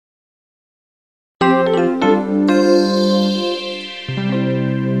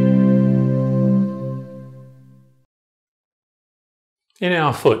In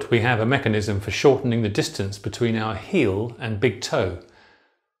our foot we have a mechanism for shortening the distance between our heel and big toe.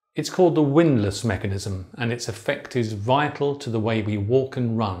 It's called the Windlass Mechanism, and its effect is vital to the way we walk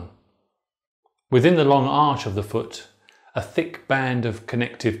and run. Within the long arch of the foot, a thick band of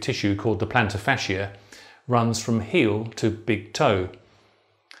connective tissue called the plantar fascia runs from heel to big toe.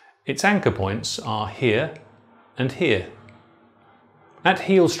 Its anchor points are here and here. At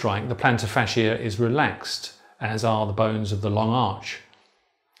heel strike, the plantar fascia is relaxed, as are the bones of the long arch.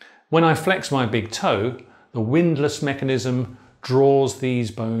 When I flex my big toe, the windlass mechanism draws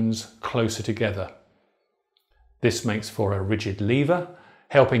these bones closer together. This makes for a rigid lever,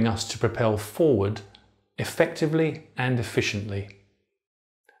 helping us to propel forward effectively and efficiently.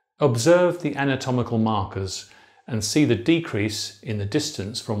 Observe the anatomical markers and see the decrease in the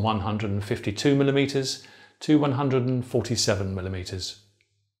distance from 152 mm to 147 mm.